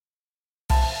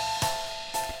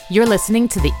You're listening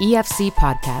to the EFC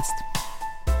podcast.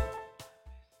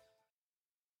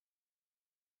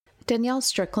 Danielle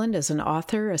Strickland is an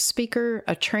author, a speaker,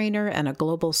 a trainer, and a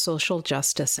global social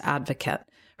justice advocate.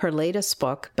 Her latest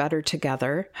book, Better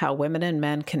Together: How Women and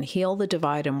Men Can Heal the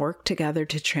Divide and Work Together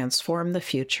to Transform the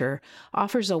Future,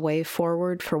 offers a way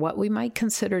forward for what we might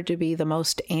consider to be the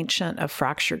most ancient of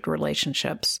fractured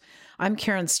relationships. I'm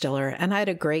Karen Stiller, and I had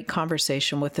a great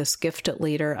conversation with this gifted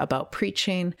leader about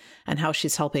preaching and how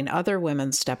she's helping other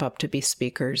women step up to be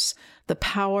speakers, the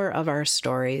power of our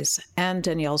stories, and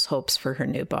Danielle's hopes for her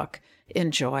new book.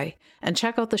 Enjoy, and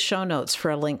check out the show notes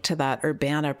for a link to that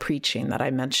Urbana preaching that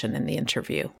I mentioned in the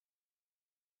interview.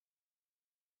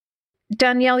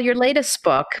 Danielle, your latest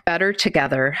book, Better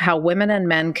Together: How Women and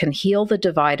Men Can Heal the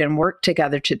Divide and Work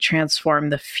Together to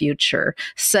Transform the Future,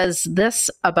 says this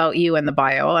about you in the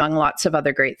bio, among lots of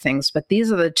other great things, but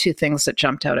these are the two things that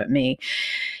jumped out at me.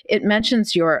 It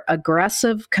mentions your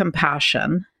aggressive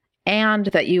compassion and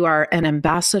that you are an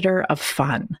ambassador of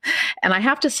fun. And I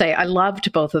have to say, I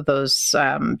loved both of those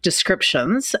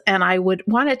descriptions. And I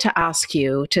wanted to ask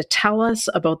you to tell us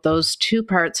about those two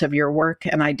parts of your work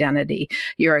and identity,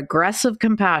 your aggressive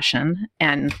compassion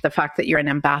and the fact that you're an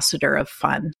ambassador of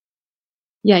fun.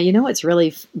 Yeah, you know what's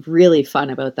really, really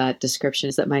fun about that description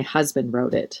is that my husband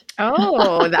wrote it.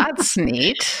 Oh, that's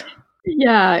neat.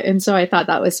 Yeah. And so I thought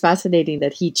that was fascinating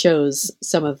that he chose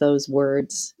some of those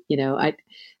words.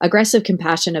 Aggressive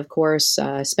compassion, of course,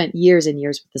 spent years and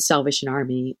years with the Salvation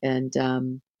Army,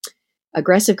 and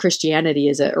Aggressive Christianity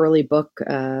is an early book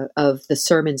of the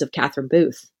sermons of Catherine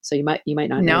Booth. So you might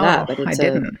not know that, but it's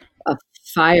a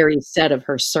fiery set of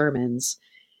her sermons,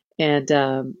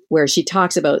 and where she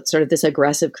talks about sort of this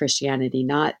aggressive Christianity,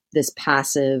 not this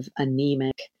passive,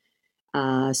 anemic,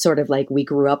 sort of like we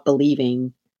grew up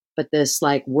believing, but this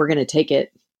like we're going to take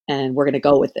it and we're going to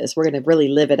go with this. We're going to really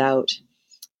live it out.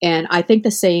 And I think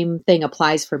the same thing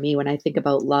applies for me when I think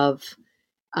about love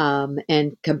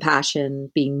and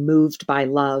compassion, being moved by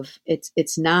love.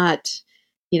 It's not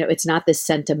this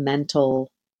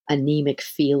sentimental, anemic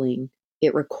feeling.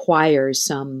 It requires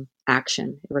some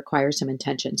action. It requires some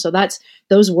intention. So that's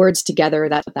those words together.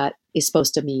 That's what that is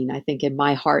supposed to mean, I think, in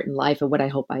my heart and life and what I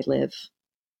hope I live.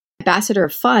 Ambassador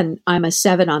of fun. I'm a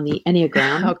 7 on the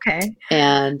Enneagram. Okay.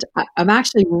 And I'm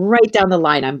actually right down the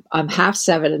line. I'm half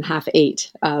 7 and half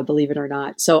 8, believe it or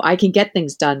not. So I can get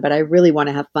things done, but I really want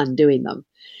to have fun doing them.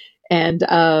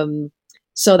 And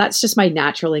so that's just my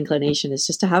natural inclination, is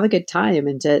just to have a good time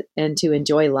and to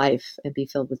enjoy life and be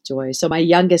filled with joy. So my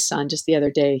youngest son, just the other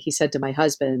day, he said to my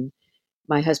husband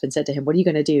said to him, "What are you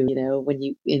going to do, when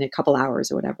you, in a couple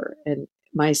hours or whatever?" And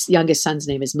my youngest son's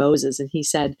name is Moses. And he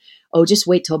said, "Oh, just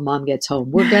wait till mom gets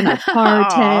home. We're going to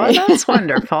party." Oh, that's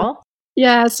wonderful.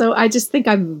 Yeah. So I just think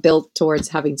I'm built towards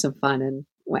having some fun and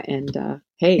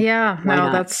hey. Yeah, no,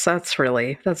 not?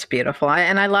 that's beautiful.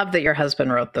 And I love that your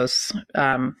husband wrote those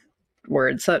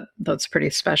words. That's pretty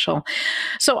special.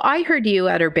 So I heard you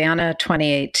at Urbana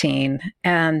 2018,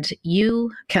 and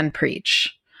you can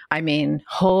preach. I mean,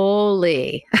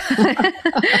 holy,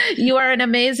 you are an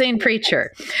amazing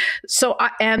preacher. So,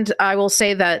 I will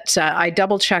say that I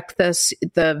double checked this.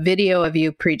 The video of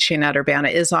you preaching at Urbana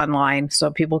is online,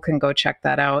 so people can go check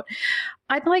that out.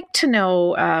 I'd like to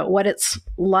know what it's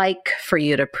like for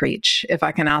you to preach, if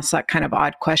I can ask that kind of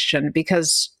odd question,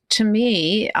 because to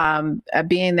me,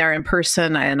 being there in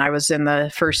person, and I was in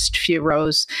the first few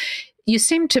rows, you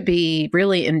seem to be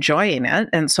really enjoying it.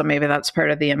 And so maybe that's part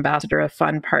of the ambassador of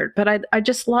fun part. But I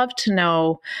just love to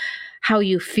know how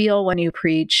you feel when you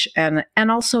preach, and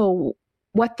also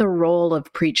what the role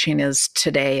of preaching is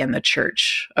today in the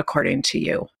church, according to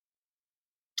you.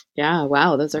 Yeah.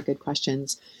 Wow. Those are good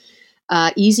questions.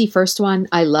 Easy first one.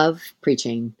 I love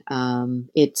preaching.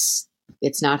 It's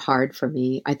not hard for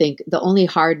me. I think the only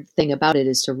hard thing about it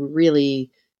is to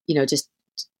really, just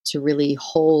to really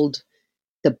hold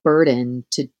the burden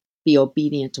to be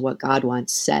obedient to what God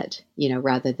wants said,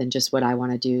 rather than just what I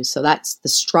want to do. So that's the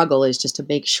struggle, is just to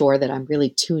make sure that I'm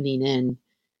really tuning in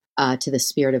to the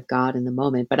Spirit of God in the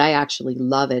moment. But I actually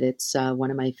love it. It's one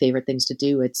of my favorite things to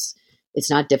do. It's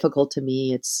not difficult to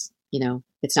me. It's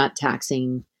not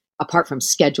taxing, apart from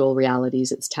schedule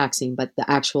realities. It's taxing, but the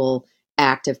actual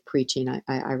act of preaching,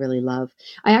 I really love.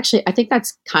 I think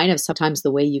that's kind of sometimes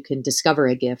the way you can discover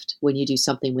a gift, when you do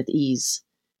something with ease.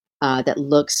 That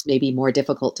looks maybe more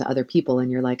difficult to other people,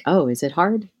 and you're like, "Oh, is it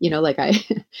hard?"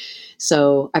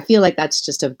 So I feel like that's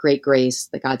just a great grace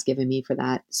that God's given me for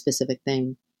that specific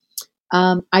thing.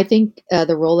 I think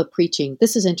the role of preaching,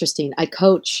 this is interesting. I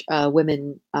coach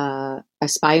women,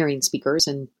 aspiring speakers,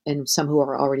 and some who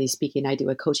are already speaking. I do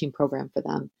a coaching program for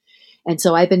them. And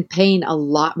so I've been paying a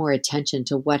lot more attention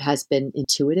to what has been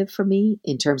intuitive for me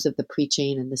in terms of the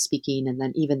preaching and the speaking, and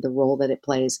then even the role that it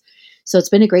plays. So it's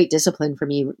been a great discipline for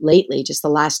me lately, just the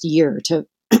last year, to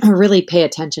really pay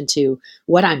attention to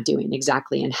what I'm doing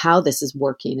exactly and how this is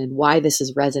working and why this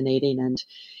is resonating,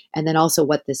 and then also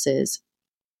what this is.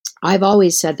 I've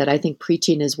always said that I think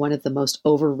preaching is one of the most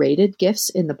overrated gifts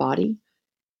in the body.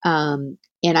 And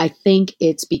I think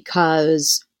it's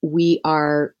because we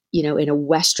are, in a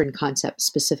Western concept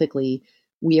specifically,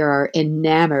 we are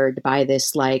enamored by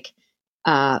this, like,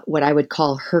 what I would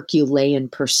call Herculean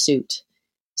pursuit.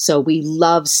 So we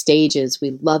love stages,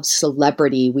 we love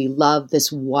celebrity, we love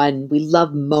we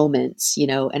love moments,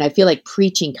 and I feel like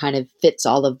preaching kind of fits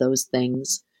all of those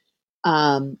things,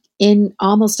 in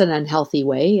almost an unhealthy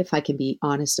way, if I can be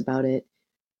honest about it.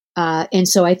 And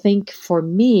so I think for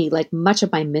me, like, much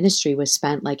of my ministry was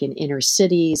spent like in inner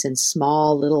cities and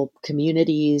small little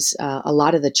communities. A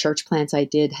lot of the church plants I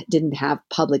didn't have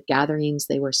public gatherings.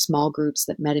 They were small groups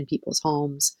that met in people's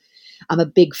homes. I'm a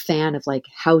big fan of like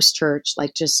house church,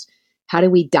 like just how do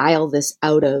we dial this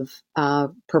out of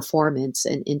performance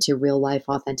and into real life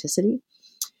authenticity?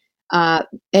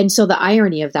 And so the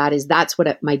irony of that is that's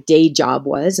what my day job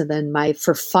was. And then my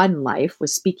for fun life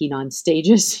was speaking on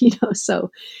stages,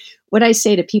 So what I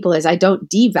say to people is I don't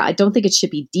think it should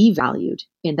be devalued,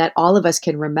 in that all of us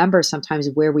can remember sometimes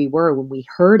where we were when we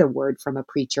heard a word from a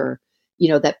preacher,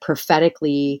 that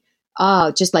prophetically,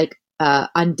 just like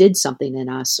undid something in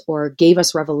us or gave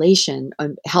us revelation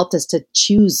and helped us to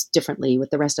choose differently with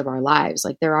the rest of our lives.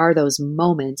 Like, there are those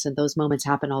moments, and those moments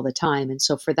happen all the time. And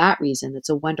so for that reason, it's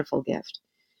a wonderful gift.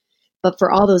 But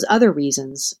for all those other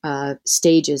reasons,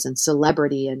 stages and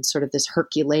celebrity and sort of this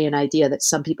Herculean idea that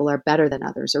some people are better than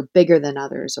others or bigger than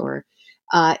others, or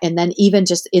and then even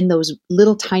just in those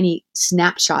little tiny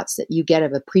snapshots that you get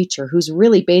of a preacher who's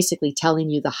really basically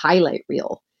telling you the highlight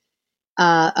reel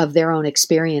of their own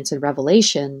experience and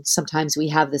revelation, sometimes we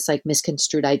have this like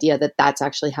misconstrued idea that that's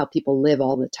actually how people live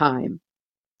all the time.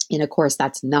 And of course,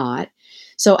 that's not.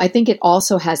 So I think it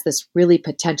also has this really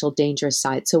potential dangerous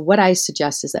side. So what I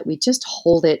suggest is that we just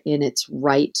hold it in its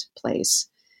right place,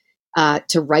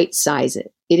 to right size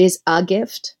it. It is a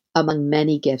gift among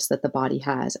many gifts that the body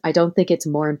has. I don't think it's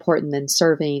more important than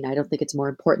serving. I don't think it's more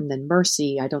important than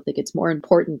mercy. I don't think it's more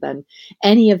important than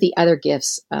any of the other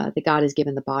gifts that God has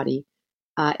given the body.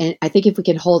 And I think if we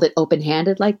can hold it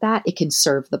open-handed like that, it can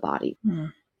serve the body.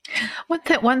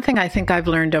 One thing I think I've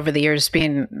learned over the years,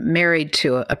 being married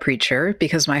to a preacher,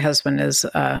 because my husband is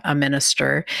a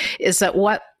minister, is that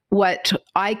what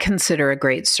I consider a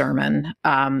great sermon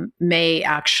may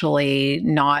actually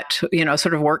not,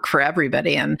 sort of work for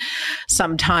everybody. And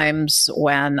sometimes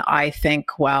when I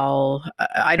think, well,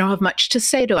 I don't have much to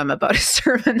say to him about a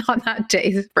sermon on that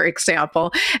day, for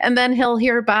example, and then he'll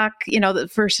hear back,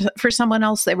 that for someone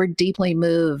else, they were deeply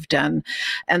moved and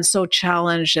so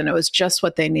challenged, and it was just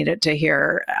what they needed to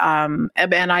hear. And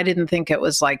I didn't think it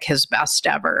was like his best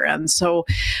ever. And so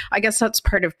I guess that's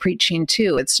part of preaching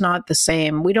too. It's not the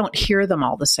same. We don't hear them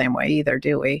all the same way either,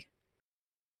 do we?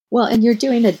 Well, and you're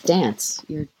doing a dance.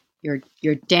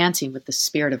 You're dancing with the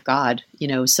Spirit of God,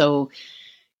 so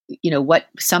what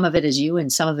some of it is you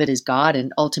and some of it is God,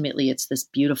 and ultimately it's this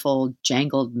beautiful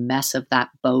jangled mess of that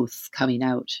both coming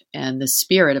out. And the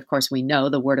Spirit, of course, we know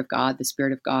the Word of God, the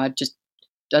Spirit of God just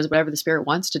does whatever the Spirit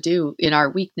wants to do in our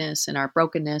weakness and our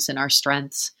brokenness and our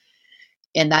strengths.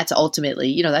 And that's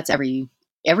ultimately, that's every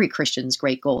Christian's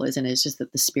great goal, isn't it? It's just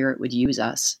that the Spirit would use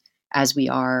us as we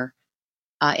are,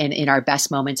 and in our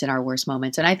best moments and our worst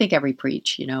moments. And I think every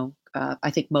preach,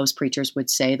 I think most preachers would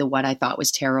say the one I thought was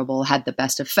terrible had the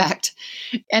best effect,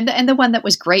 and the one that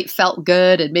was great felt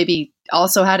good and maybe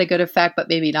also had a good effect, but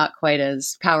maybe not quite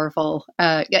as powerful.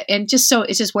 And just so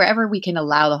it's just wherever we can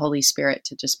allow the Holy Spirit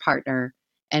to just partner,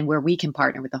 and where we can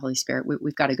partner with the Holy Spirit,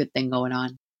 we've got a good thing going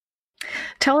on.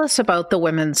 Tell us about the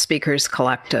Women Speakers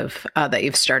Collective that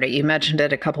you've started. You mentioned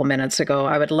it a couple minutes ago.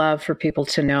 I would love for people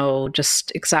to know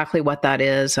just exactly what that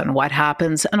is and what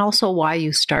happens, and also why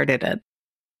you started it.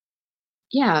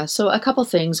 Yeah, so a couple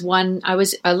things. One, I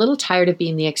was a little tired of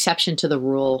being the exception to the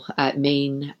rule at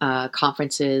main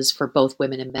conferences for both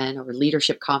women and men, or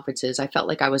leadership conferences. I felt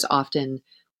like I was often,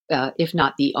 if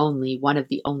not the only, one of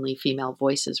the only female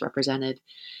voices represented.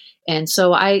 And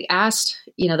so I asked,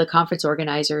 the conference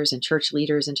organizers and church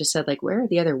leaders, and just said, like, where are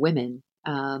the other women?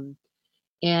 And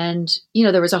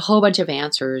there was a whole bunch of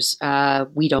answers.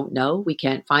 We don't know. We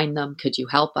can't find them. Could you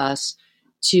help us?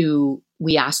 To,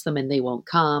 we ask them and they won't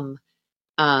come.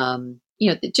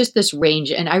 Just this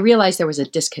range. And I realized there was a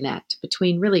disconnect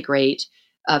between really great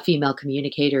female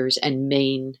communicators and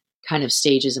main kind of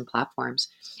stages and platforms.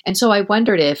 And so I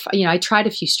wondered if, I tried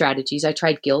a few strategies. I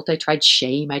tried guilt. I tried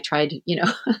shame. I tried,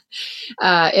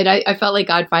 and I felt like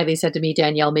God finally said to me,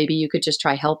 Danielle, maybe you could just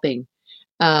try helping.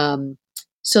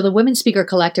 So the Women Speaker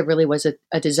Collective really was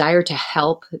a desire to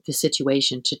help the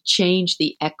situation, to change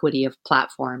the equity of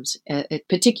platforms,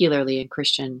 particularly in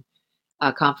Christian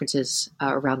conferences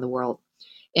around the world.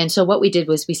 And so what we did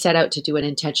was we set out to do an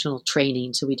intentional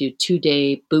training. So we do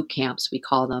 2-day boot camps, we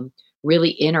call them,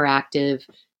 really interactive,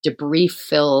 debrief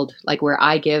filled, like where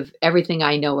I give everything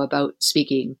I know about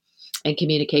speaking and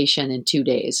communication in 2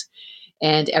 days.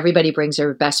 And everybody brings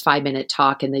their best 5-minute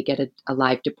talk and they get a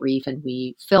live debrief, and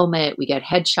we film it. We get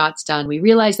headshots done. We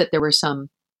realized that there were some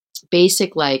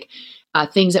basic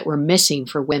things that were missing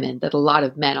for women that a lot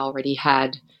of men already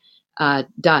had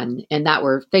done. And that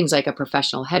were things like a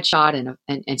professional headshot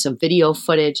and some video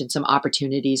footage and some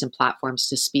opportunities and platforms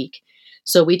to speak.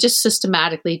 So we just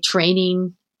systematically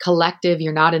training collective.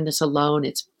 You're not in this alone.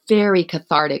 It's very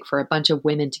cathartic for a bunch of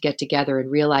women to get together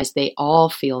and realize they all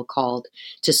feel called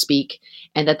to speak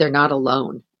and that they're not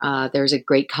alone. There's a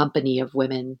great company of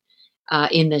women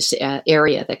in this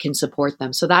area that can support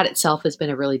them. So that itself has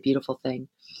been a really beautiful thing.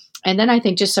 And then I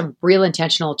think just some real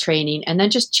intentional training, and then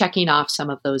just checking off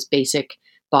some of those basic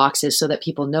boxes so that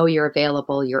people know you're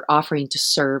available, you're offering to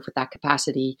serve with that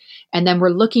capacity. And then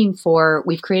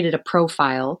we've created a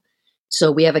profile.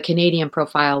 So we have a Canadian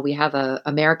profile, we have an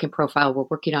American profile, we're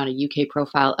working on a UK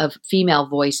profile of female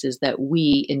voices that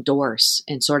we endorse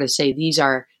and sort of say, these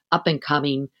are up and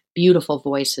coming, beautiful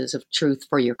voices of truth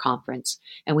for your conference.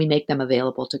 And we make them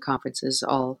available to conferences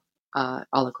all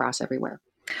across everywhere.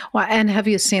 Well, and have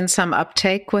you seen some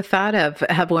uptake with that?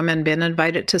 Have women been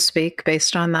invited to speak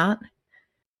based on that?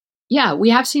 Yeah, we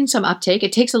have seen some uptake.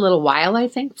 It takes a little while, I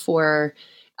think, for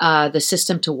the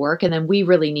system to work. And then we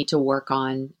really need to work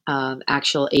on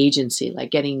actual agency,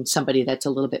 like getting somebody that's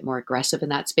a little bit more aggressive in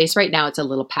that space. Right now, it's a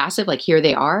little passive, like here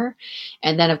they are.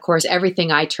 And then, of course,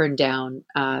 everything I turn down,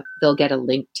 they'll get a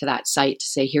link to that site to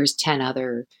say, here's 10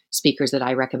 other speakers that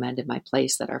I recommend in my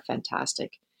place that are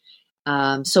fantastic.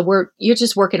 So you're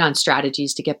just working on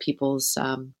strategies to get people's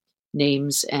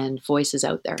names and voices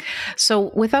out there.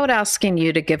 So without asking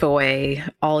you to give away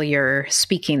all your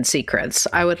speaking secrets,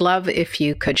 I would love if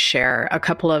you could share a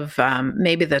couple of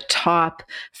maybe the top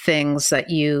things that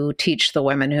you teach the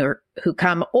women who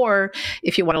come, or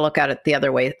if you want to look at it the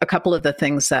other way, a couple of the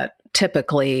things that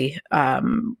typically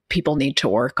people need to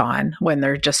work on when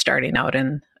they're just starting out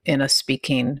in a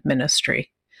speaking ministry.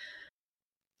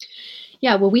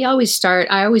 Yeah, well, I always start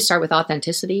with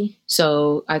authenticity.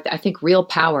 So I think real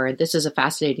power, this is a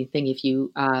fascinating thing. If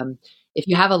you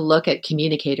have a look at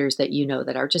communicators that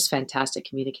that are just fantastic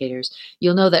communicators,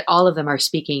 you'll know that all of them are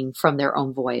speaking from their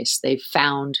own voice. They've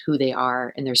found who they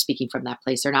are and they're speaking from that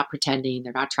place. They're not pretending.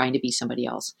 They're not trying to be somebody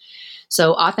else.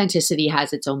 So authenticity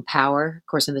has its own power. Of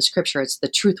course, in the scripture, it's the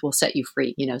truth will set you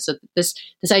free. So this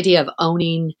idea of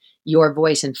owning your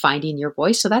voice and finding your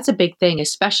voice. So that's a big thing,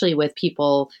 especially with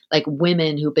people like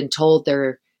women who've been told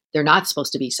they're not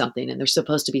supposed to be something and they're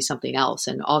supposed to be something else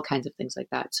and all kinds of things like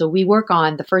that. So we work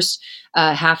on the first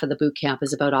half of the boot camp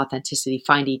is about authenticity,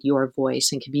 finding your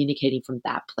voice and communicating from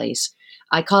that place.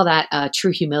 I call that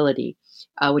true humility,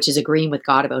 which is agreeing with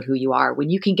God about who you are. When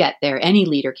you can get there, any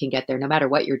leader can get there, no matter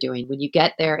what you're doing. When you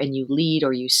get there and you lead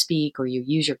or you speak or you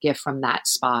use your gift from that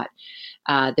spot,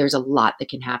 there's a lot that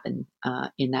can happen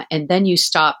in that. And then you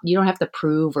stop. You don't have to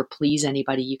prove or please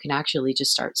anybody. You can actually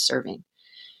just start serving.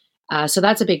 So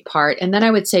that's a big part. And then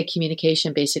I would say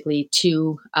communication, basically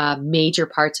two major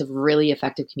parts of really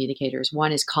effective communicators.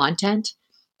 One is content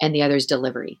and the other is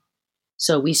delivery.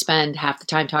 So we spend half the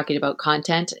time talking about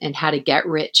content and how to get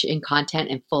rich in content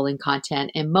and full in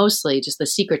content. And mostly just the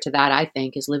secret to that, I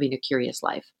think, is living a curious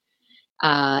life.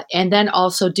 And then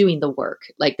also doing the work.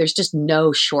 Like there's just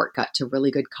no shortcut to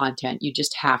really good content. You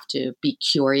just have to be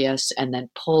curious and then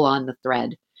pull on the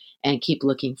thread and keep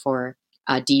looking for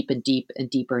deep and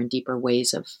deeper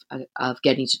ways of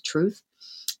getting to truth.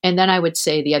 And then I would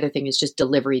say the other thing is just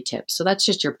delivery tips. So that's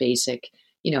just your basic,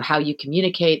 how you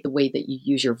communicate, the way that you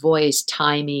use your voice,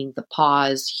 timing, the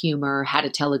pause, humor, how to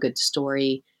tell a good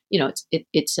story.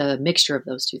 It's a mixture of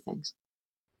those two things.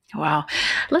 Wow.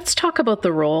 Let's talk about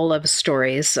the role of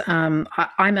stories. I'm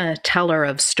a teller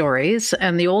of stories,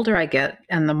 and the older I get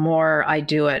and the more I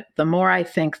do it, the more I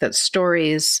think that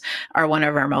stories are one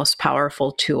of our most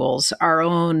powerful tools, our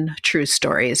own true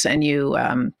stories. And you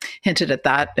hinted at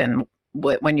that and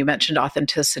when you mentioned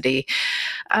authenticity.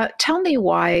 Tell me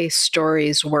why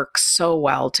stories work so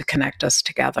well to connect us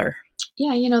together.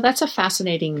 Yeah, that's a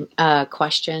fascinating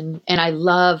question. And I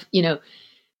love,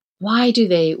 Why do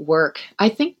they work? I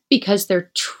think because they're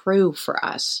true for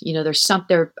us.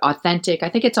 They're authentic. I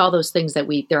think it's all those things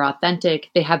they're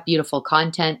authentic. They have beautiful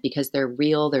content because they're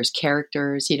real. There's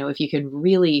characters. If you can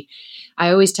really, I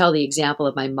always tell the example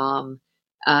of my mom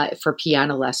for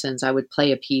piano lessons. I would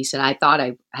play a piece and I thought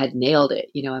I had nailed it,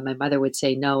 and my mother would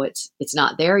say, no, it's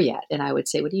not there yet. And I would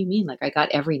say, what do you mean? Like, I got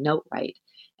every note right.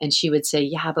 And she would say,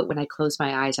 yeah, but when I closed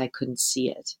my eyes, I couldn't see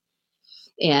it.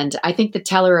 And I think the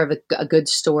teller of a good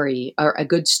story, or a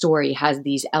good story, has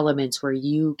these elements where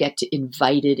you get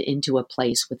invited into a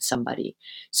place with somebody.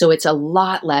 So it's a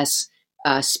lot less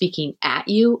speaking at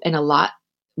you and a lot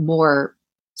more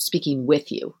speaking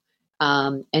with you.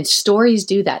 And stories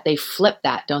do that. They flip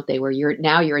that, don't they? Where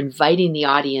you're inviting the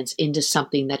audience into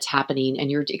something that's happening and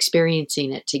you're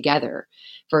experiencing it together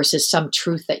versus some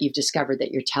truth that you've discovered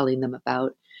that you're telling them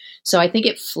about. So I think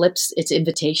it flips. It's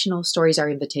invitational. Stories are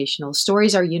invitational.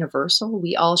 Stories are universal.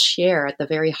 We all share at the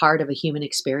very heart of a human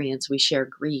experience. We share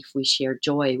grief. We share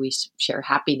joy. We share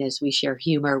happiness. We share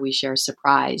humor. We share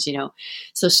surprise,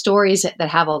 So stories that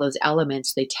have all those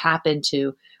elements, they tap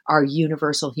into our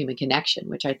universal human connection,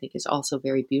 which I think is also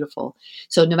very beautiful.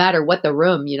 So no matter what the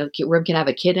room, room can have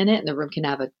a kid in it and the room can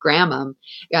have a grandma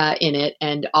in it,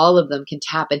 and all of them can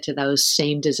tap into those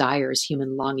same desires,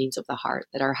 human longings of the heart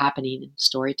that are happening in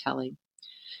storytelling.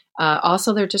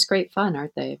 Also, they're just great fun,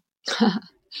 aren't they?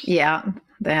 Yeah,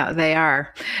 they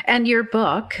are. And your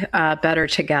book, Better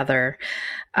Together,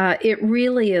 it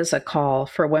really is a call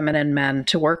for women and men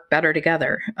to work better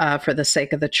together for the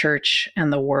sake of the church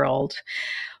and the world.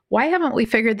 Why haven't we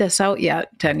figured this out yet,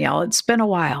 Danielle? It's been a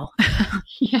while.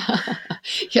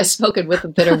 Yeah, spoken with a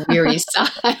bit of weary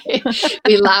sigh.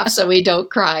 We laugh so we don't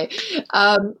cry.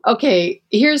 Okay,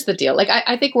 here's the deal. Like,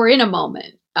 I think we're in a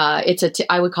moment.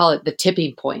 I would call it the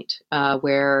tipping point,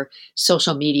 where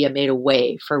social media made a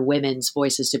way for women's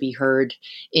voices to be heard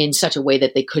in such a way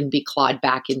that they couldn't be clawed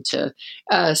back into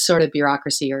sort of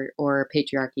bureaucracy or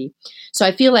patriarchy. So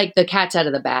I feel like the cat's out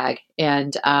of the bag,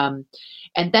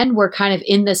 and then we're kind of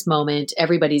in this moment,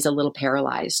 everybody's a little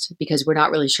paralyzed because we're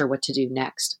not really sure what to do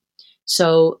next.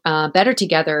 So Better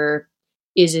Together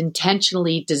is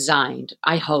intentionally designed,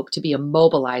 I hope, to be a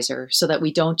mobilizer so that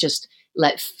we don't just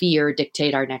let fear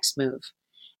dictate our next move.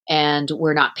 And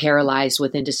we're not paralyzed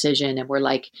with indecision and we're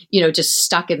like, just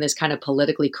stuck in this kind of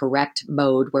politically correct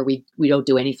mode where we don't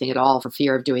do anything at all for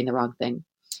fear of doing the wrong thing.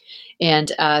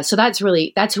 And so that's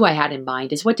who I had in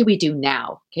mind, is what do we do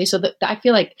now? Okay, so I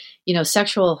feel like,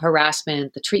 sexual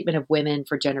harassment, the treatment of women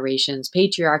for generations,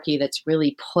 patriarchy that's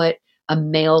really put a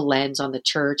male lens on the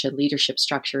church and leadership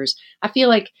structures. I feel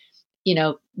like,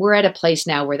 we're at a place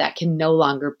now where that can no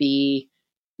longer be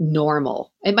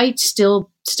normal. It might still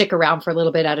stick around for a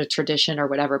little bit out of tradition or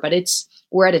whatever, but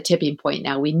we're at a tipping point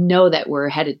now. We know that we're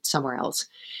headed somewhere else.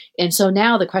 And so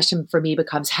now the question for me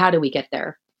becomes, how do we get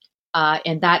there?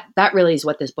 And that really is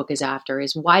what this book is after,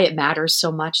 is why it matters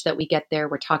so much that we get there.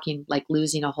 We're talking like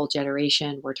losing a whole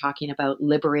generation. We're talking about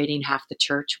liberating half the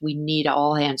church. We need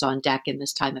all hands on deck in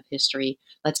this time of history.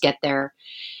 Let's get there.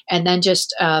 And then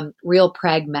just real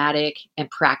pragmatic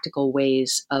and practical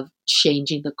ways of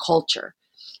changing the culture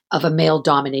of a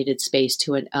male-dominated space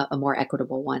to a more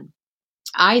equitable one.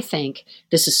 I think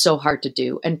this is so hard to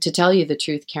do. And to tell you the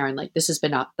truth, Karen, like, this has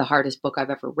been the hardest book I've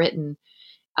ever written.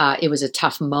 It was a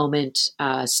tough moment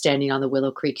standing on the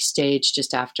Willow Creek stage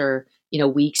just after,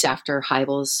 weeks after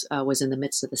Hybels was in the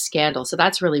midst of the scandal. So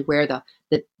that's really where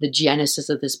the genesis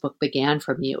of this book began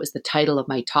for me. It was the title of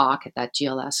my talk at that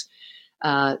GLS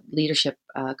leadership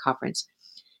conference.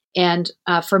 And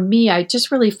for me, I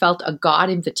just really felt a God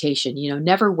invitation,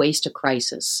 never waste a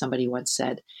crisis, somebody once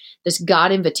said. This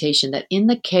God invitation that in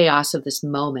the chaos of this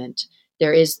moment,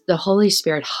 there is the Holy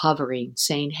Spirit hovering,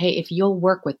 saying, hey, if you'll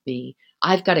work with me,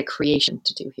 I've got a creation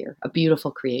to do here, a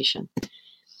beautiful creation.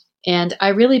 And I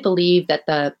really believe that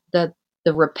the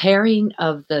repairing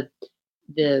of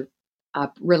the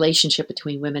relationship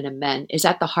between women and men is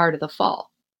at the heart of the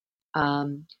fall.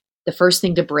 The first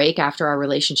thing to break after our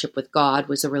relationship with God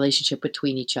was the relationship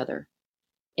between each other.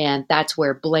 And that's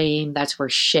where blame, that's where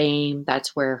shame,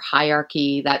 that's where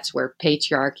hierarchy, that's where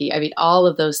patriarchy, all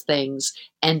of those things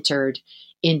entered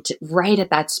into right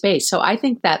at that space. So I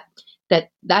think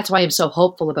that's why I'm so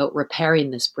hopeful about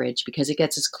repairing this bridge, because it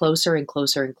gets us closer and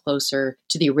closer and closer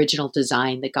to the original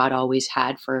design that God always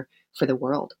had for the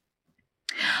world.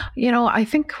 I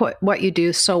think what you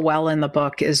do so well in the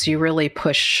book is you really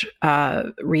push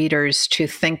readers to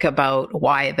think about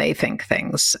why they think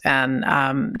things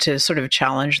and to sort of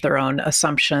challenge their own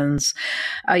assumptions.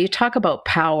 You talk about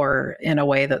power in a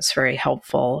way that's very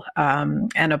helpful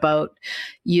and about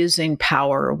using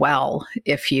power well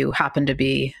if you happen to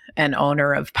be an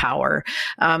owner of power.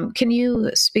 Can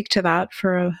you speak to that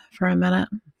for a minute?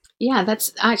 Yeah,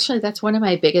 that's one of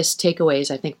my biggest takeaways.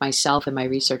 I think myself in my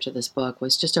research of this book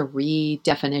was just a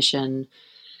redefinition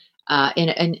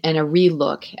and a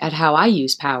relook at how I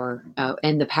use power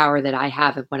and the power that I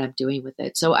have and what I'm doing with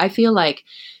it. So I feel like,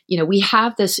 we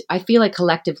have this. I feel like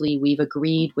collectively we've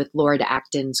agreed with Lord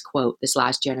Acton's quote this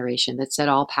last generation that said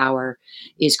all power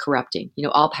is corrupting.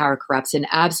 All power corrupts, and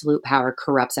absolute power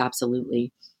corrupts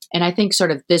absolutely. And I think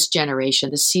sort of this generation,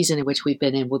 this season in which we've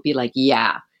been in, will be like,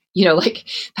 yeah. Like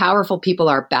powerful people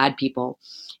are bad people.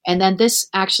 And then this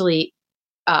actually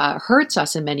hurts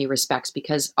us in many respects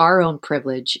because our own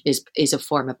privilege is a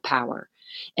form of power.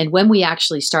 And when we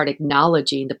actually start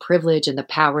acknowledging the privilege and the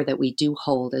power that we do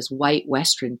hold as white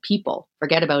Western people,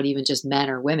 forget about even just men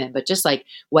or women, but just like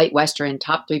white Western,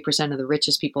 top 3% of the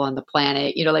richest people on the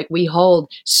planet, like we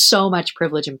hold so much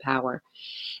privilege and power.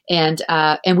 And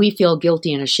we feel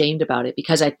guilty and ashamed about it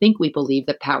because I think we believe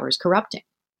that power is corrupting.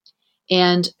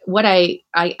 And what I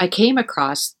came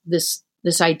across this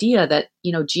idea that,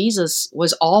 Jesus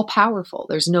was all powerful.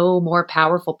 There's no more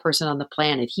powerful person on the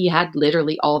planet. He had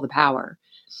literally all the power,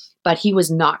 but he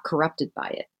was not corrupted by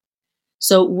it.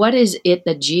 So what is it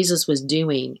that Jesus was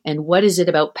doing? And what is it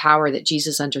about power that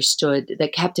Jesus understood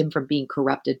that kept him from being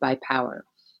corrupted by power?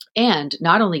 And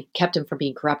not only kept him from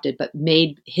being corrupted, but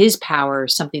made his power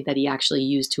something that he actually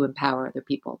used to empower other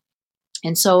people.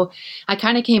 And so I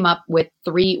kind of came up with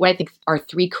what I think are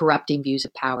three corrupting views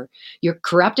of power. You're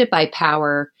corrupted by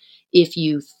power if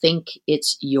you think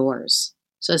it's yours.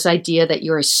 So this idea that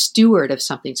you're a steward of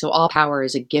something. So all power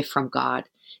is a gift from God.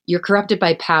 You're corrupted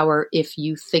by power if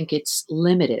you think it's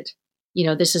limited.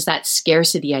 This is that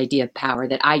scarcity idea of power,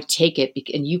 that I take it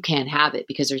and you can't have it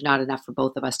because there's not enough for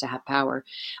both of us to have power.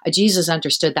 Jesus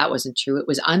understood that wasn't true. It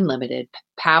was unlimited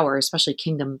power, especially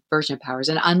kingdom version of power, is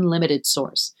an unlimited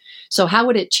source. So how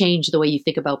would it change the way you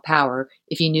think about power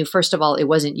if you knew, first of all, it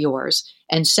wasn't yours,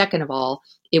 and second of all,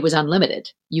 it was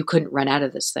unlimited? You couldn't run out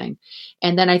of this thing.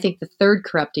 And then I think the third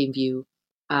corrupting view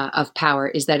of power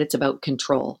is that it's about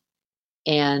control.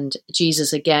 And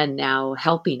Jesus, again, now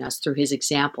helping us through his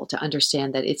example to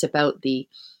understand that it's about the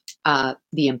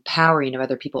empowering of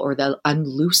other people, or the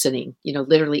unloosening,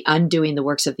 literally undoing the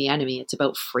works of the enemy. It's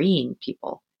about freeing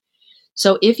people.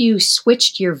 So if you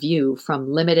switched your view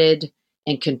from limited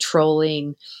and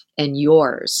controlling and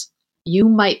yours, you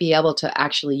might be able to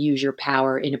actually use your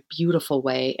power in a beautiful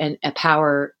way, and a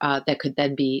power that could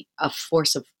then be a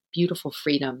force of beautiful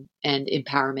freedom and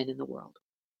empowerment in the world.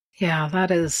 Yeah,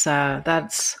 that's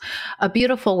a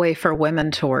beautiful way for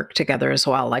women to work together as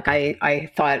well. Like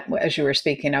I thought as you were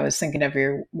speaking, I was thinking of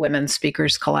your Women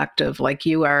Speakers Collective. Like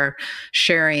you are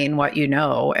sharing what you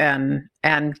know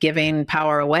and giving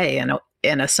power away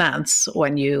in a sense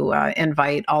when you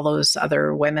invite all those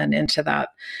other women into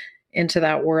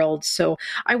that world. So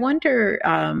I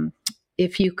wonder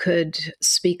if you could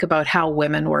speak about how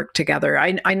women work together.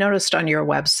 I noticed on your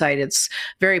website, it's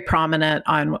very prominent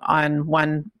on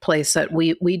one place that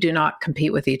we do not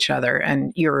compete with each other,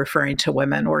 and you're referring to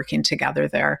women working together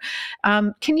there.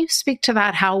 Can you speak to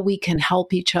that, how we can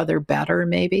help each other better,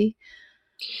 maybe?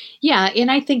 Yeah. And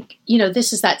I think,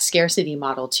 this is that scarcity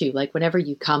model too. Like whenever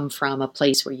you come from a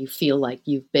place where you feel like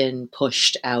you've been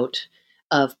pushed out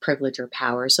of privilege or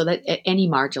power, so that any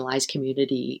marginalized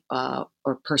community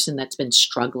or person that's been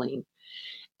struggling,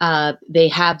 they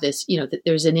have this,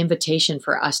 there's an invitation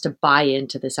for us to buy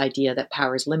into this idea that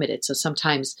power is limited. So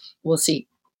sometimes we'll see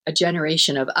a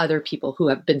generation of other people who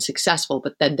have been successful,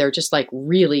 but then they're just like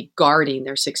really guarding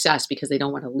their success because they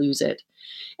don't want to lose it.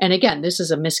 And again, this is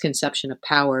a misconception of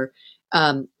power.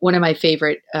 One of my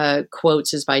favorite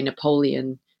quotes is by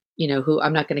Napoleon, who,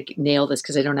 I'm not going to nail this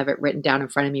because I don't have it written down in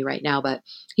front of me right now, but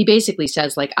he basically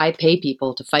says, like, I pay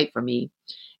people to fight for me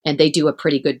and they do a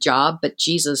pretty good job, but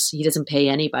Jesus, he doesn't pay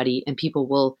anybody and people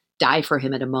will die for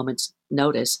him at a moment's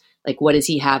notice. Like, what does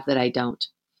he have that I don't?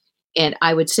 And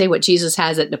I would say what Jesus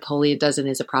has that Napoleon doesn't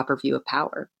is a proper view of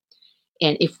power.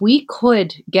 And if we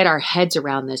could get our heads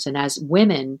around this, and as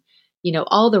women,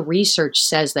 all the research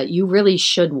says that you really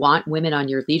should want women on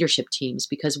your leadership teams,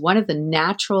 because one of the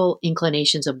natural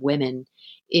inclinations of women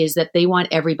is that they want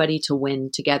everybody to win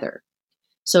together.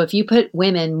 So if you put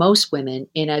most women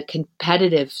in a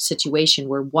competitive situation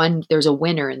where there's a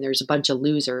winner and there's a bunch of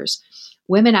losers,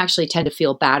 women actually tend to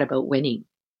feel bad about winning.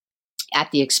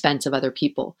 at the expense of other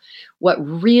people. What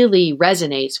really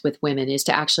resonates with women is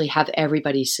to actually have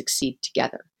everybody succeed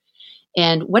together.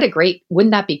 And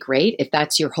wouldn't that be great if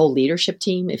that's your whole leadership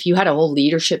team? If you had a whole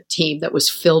leadership team that was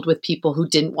filled with people who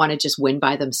didn't want to just win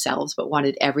by themselves, but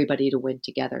wanted everybody to win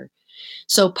together.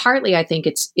 So partly, I think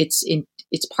it's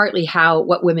partly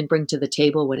what women bring to the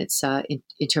table when it's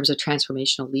in terms of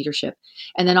transformational leadership.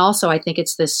 And then also, I think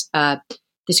it's this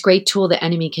great tool the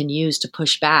enemy can use to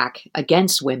push back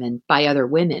against women by other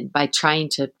women by trying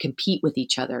to compete with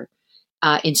each other.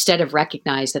 Instead of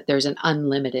recognize that there's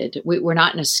we're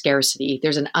not in a scarcity.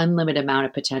 There's an unlimited amount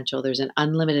of potential. There's an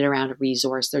unlimited amount of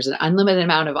resource. There's an unlimited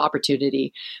amount of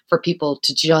opportunity for people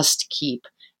to just keep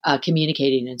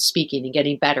communicating and speaking and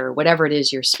getting better, whatever it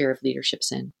is your sphere of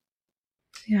leadership's in.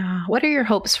 Yeah. What are your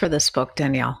hopes for this book,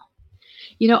 Danielle?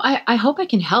 I hope I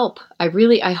can help. I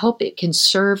hope it can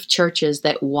serve churches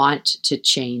that want to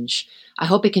change. I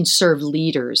hope it can serve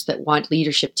leaders that want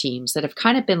leadership teams that have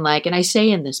kind of been like, and I say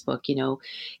in this book,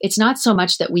 it's not so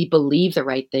much that we believe the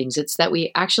right things, it's that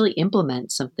we actually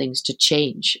implement some things to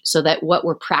change so that what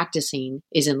we're practicing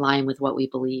is in line with what we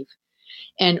believe.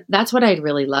 And that's what I'd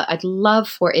really love. I'd love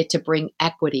for it to bring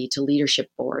equity to leadership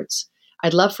boards.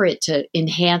 I'd love for it to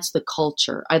enhance the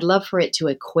culture. I'd love for it to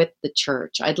equip the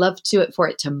church. I'd love for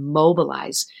it to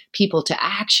mobilize people to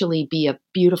actually be a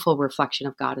beautiful reflection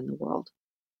of God in the world.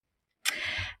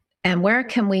 And where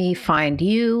can we find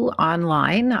you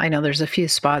online? I know there's a few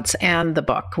spots, and the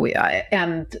book.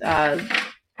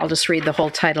 I'll just read the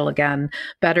whole title again.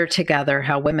 Better Together,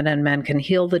 How Women and Men Can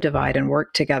Heal the Divide and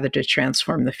Work Together to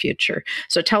Transform the Future.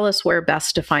 So tell us where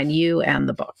best to find you and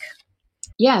the book.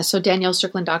 Yeah, so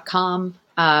DanielleStrickland.com.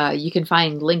 You can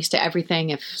find links to everything.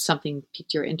 If something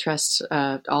piqued your interest,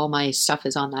 all my stuff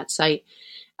is on that site.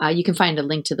 You can find a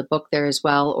link to the book there as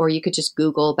well, or you could just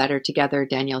Google Better Together,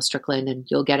 Danielle Strickland, and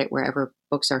you'll get it wherever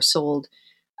books are sold.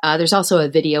 There's also a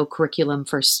video curriculum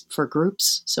for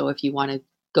groups. So if you want to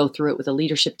go through it with a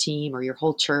leadership team or your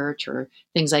whole church or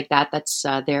things like that, that's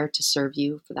there to serve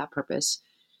you for that purpose.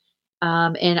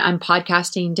 And I'm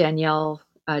podcasting. Danielle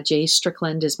J.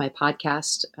 Strickland is my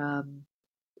podcast.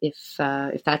 If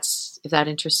that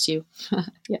interests you.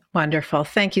 Yeah. Wonderful.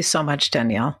 Thank you so much,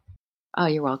 Danielle. Oh,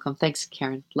 you're welcome. Thanks,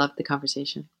 Karen. Loved the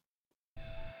conversation.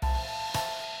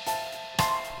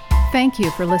 Thank you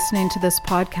for listening to this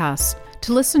podcast.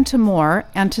 To listen to more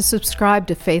and to subscribe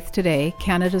to Faith Today,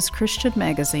 Canada's Christian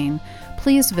magazine,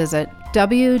 please visit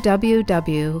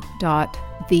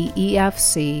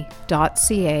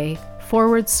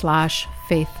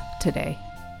www.theefc.ca/Faith Today.